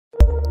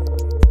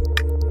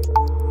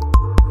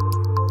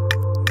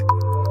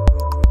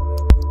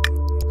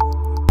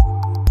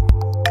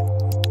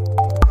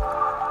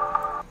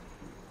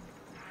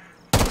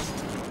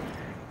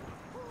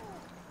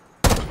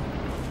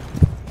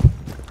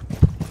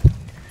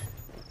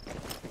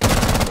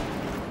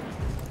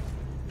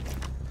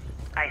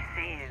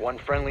One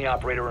friendly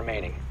operator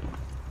remaining.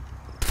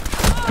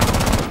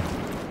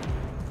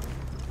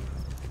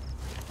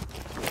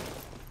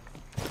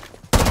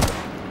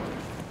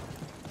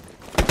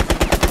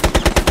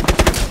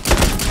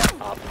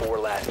 Op 4,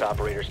 last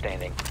operator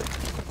standing.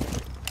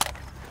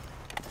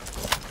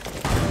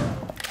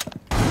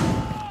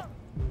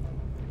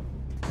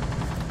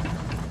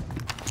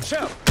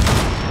 Chill.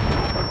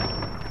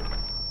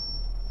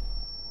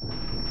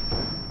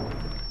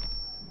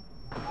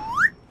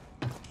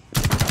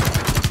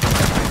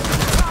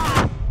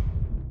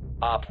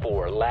 Op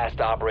 4, last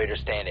operator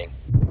standing.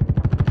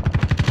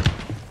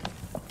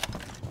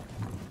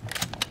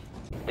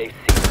 They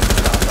seek to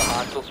stop the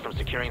hostiles from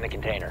securing the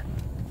container.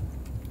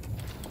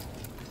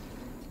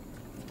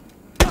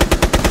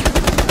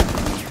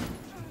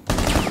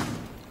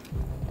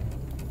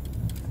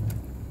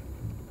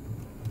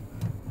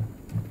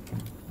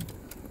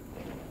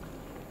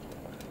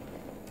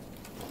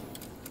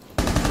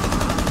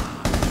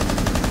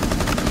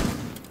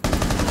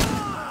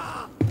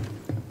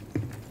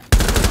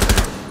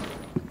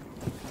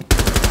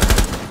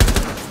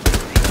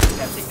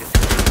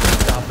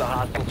 Stop the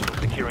hostiles from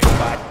securing the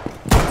fight.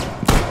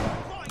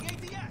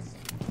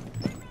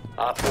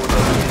 Op 4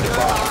 located the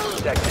bomb.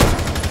 Protect it.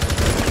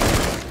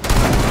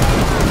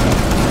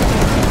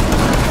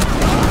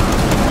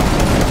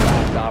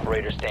 Last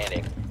operator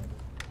standing.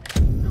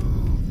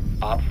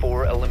 Op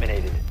 4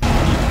 eliminated.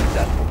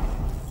 Successful.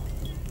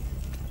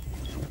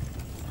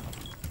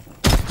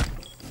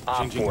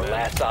 Op 4,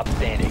 last stop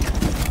standing.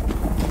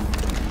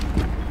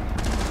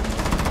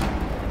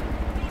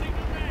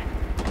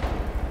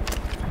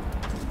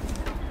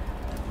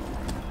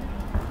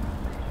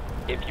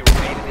 If you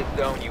remain in this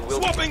zone, you will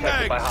be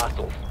detected by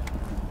hostiles.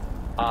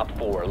 Op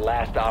 4,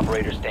 last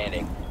operator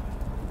standing.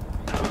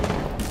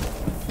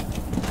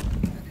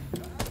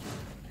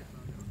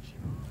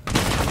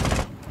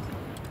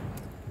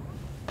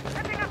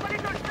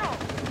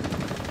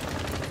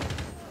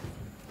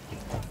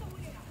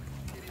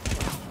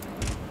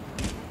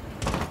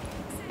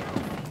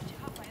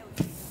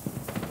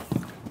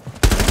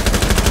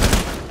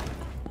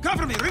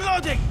 Cover me,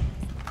 reloading!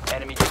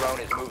 Enemy drone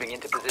is moving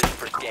into position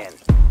for scan.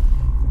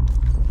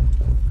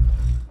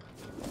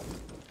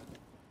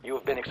 You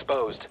have been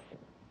exposed.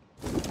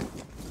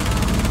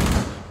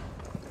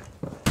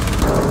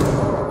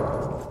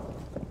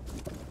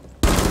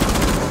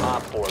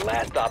 Op 4,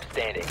 last stop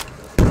standing.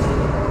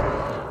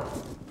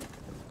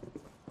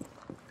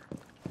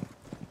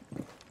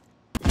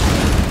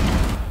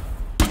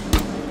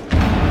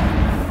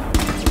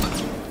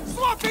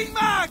 Swapping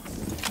mags!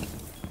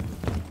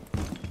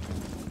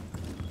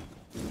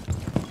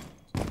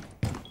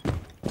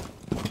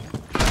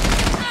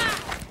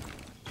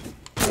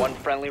 One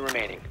friendly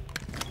remaining.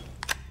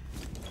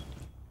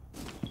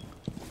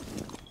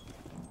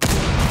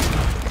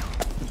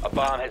 A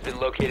bomb has been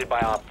located by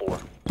Op 4.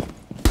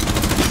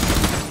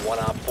 One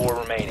Op 4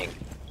 remaining.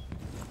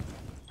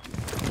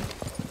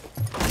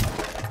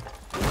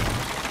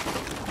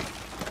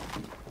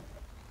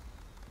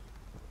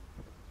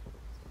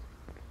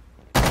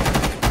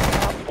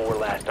 Op 4,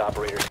 last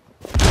operator.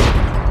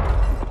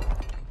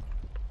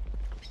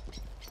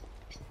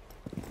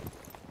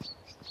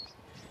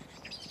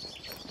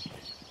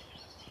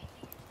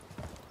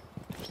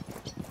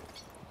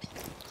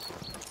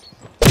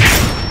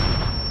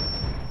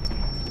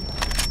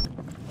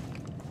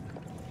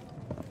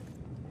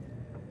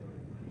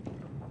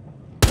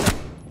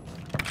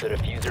 The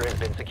diffuser has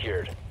been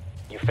secured.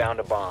 You found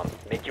a bomb.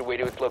 Make your way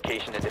to its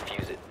location and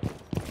defuse it.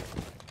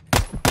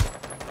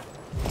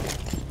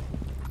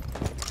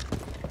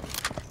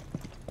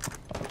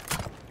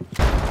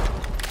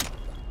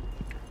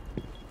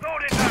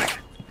 Loading back!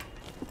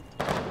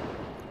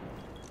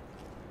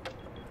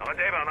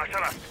 Aveva una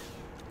sala.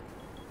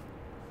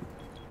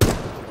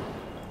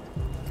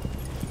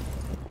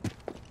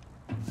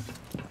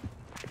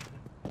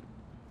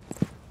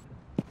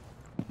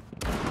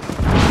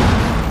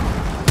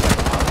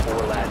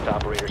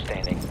 Operator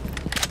standing.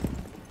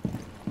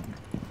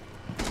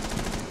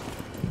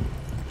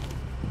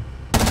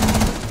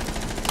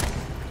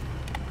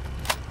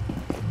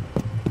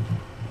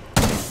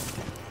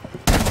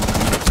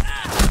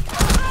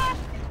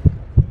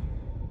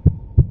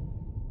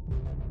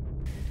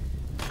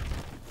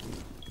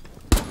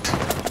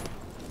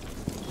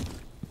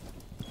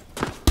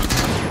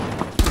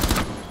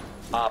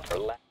 Op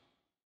 4.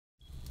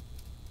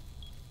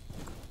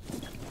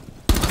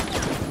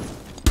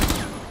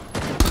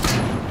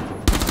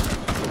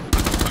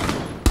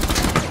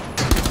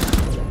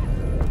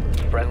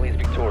 Friendly is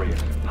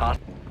victorious.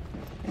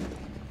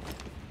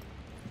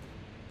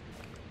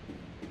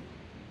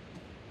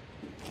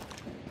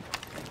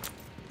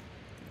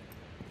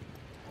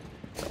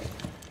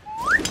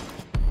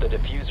 The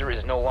diffuser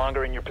is no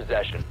longer in your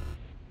possession.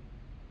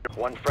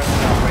 One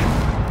friendly operator.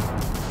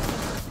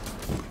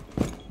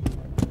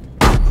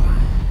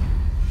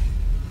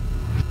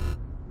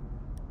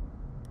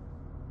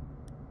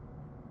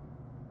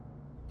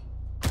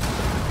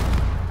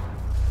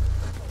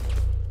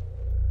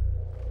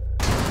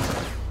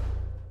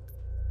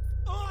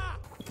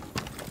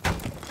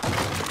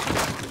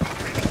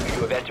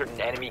 entered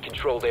an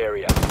enemy-controlled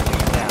area.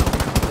 Leave now.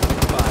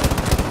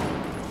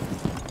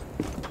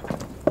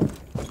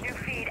 5. New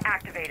feed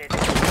activated.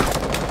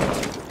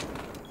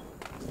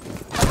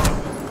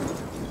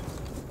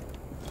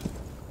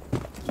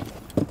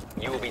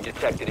 You will be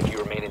detected if you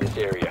remain in this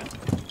area.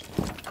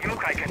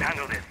 Yokai can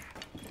handle this.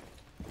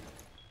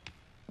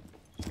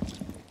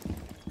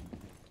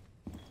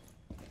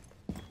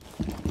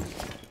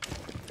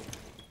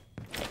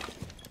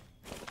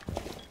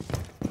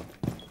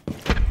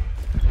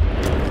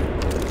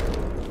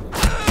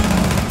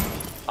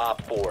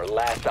 Op 4,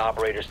 last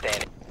operator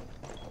standing.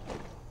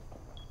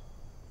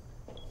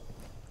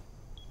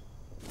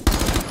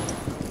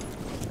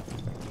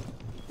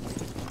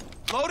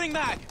 Loading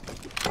mag.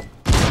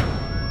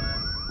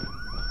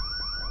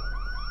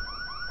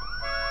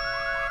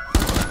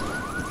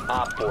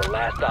 Op 4,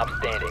 last stop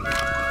standing.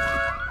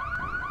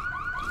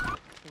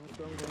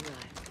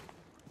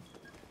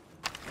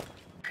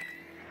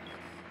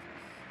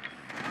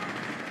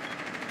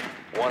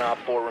 One Op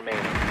 4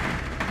 remaining.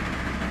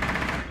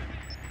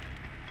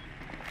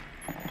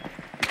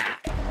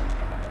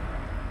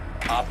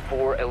 Op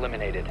 4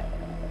 eliminated.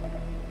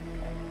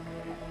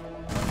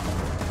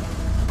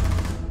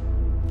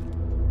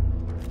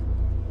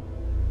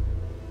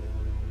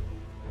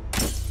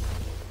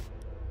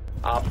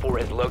 Op 4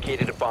 has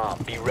located a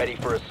bomb. Be ready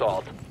for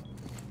assault.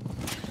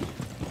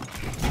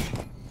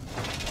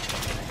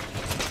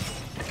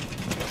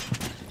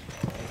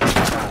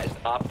 Guys,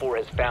 Op 4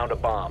 has found a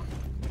bomb.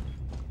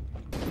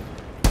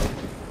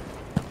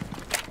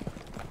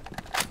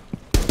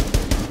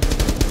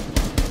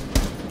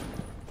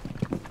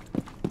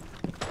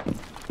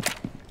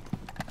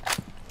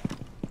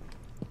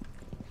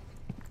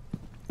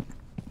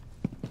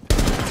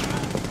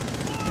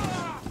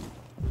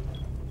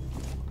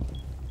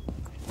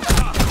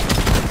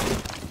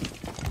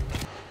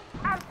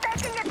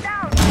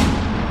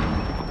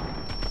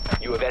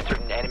 You have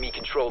entered an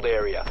enemy-controlled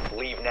area.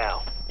 Leave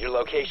now. Your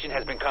location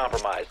has been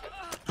compromised.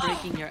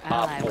 Breaking your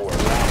Op ally 4,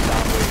 with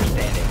last operator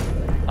standing.